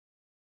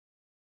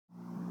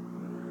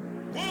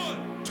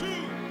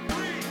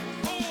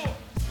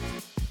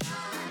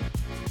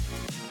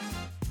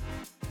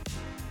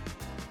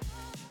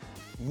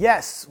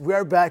Yes, we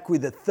are back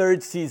with the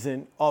third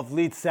season of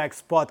LITS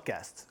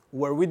podcast,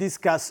 where we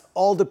discuss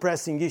all the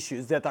pressing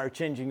issues that are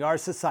changing our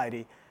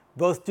society,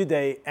 both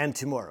today and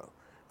tomorrow.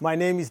 My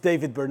name is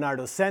David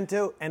Bernardo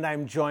Santo, and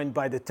I'm joined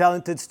by the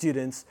talented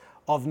students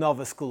of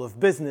Nova School of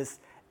Business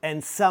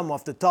and some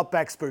of the top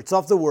experts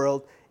of the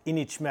world in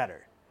each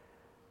matter.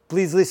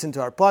 Please listen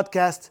to our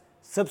podcast,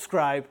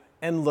 subscribe,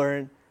 and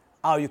learn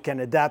how you can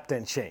adapt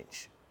and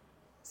change.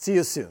 See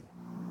you soon.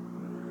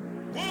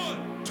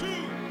 1, 2,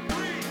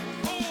 3,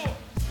 4.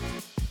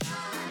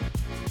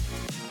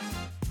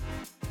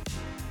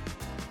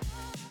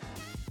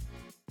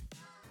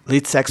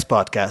 LITS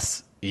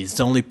podcast is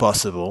only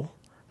possible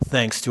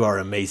thanks to our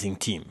amazing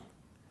team.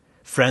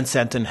 Franz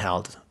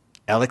Antonheld,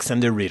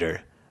 Alexander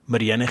Ritter,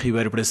 Mariana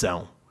Ribeiro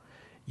Brazão,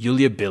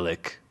 Julia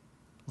Billick,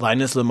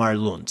 Linus Lamar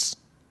Luntz,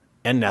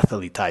 and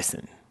Nathalie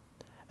Tyson.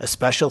 A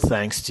special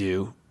thanks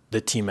to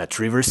the team at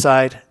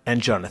Riverside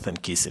and Jonathan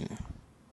Keeson.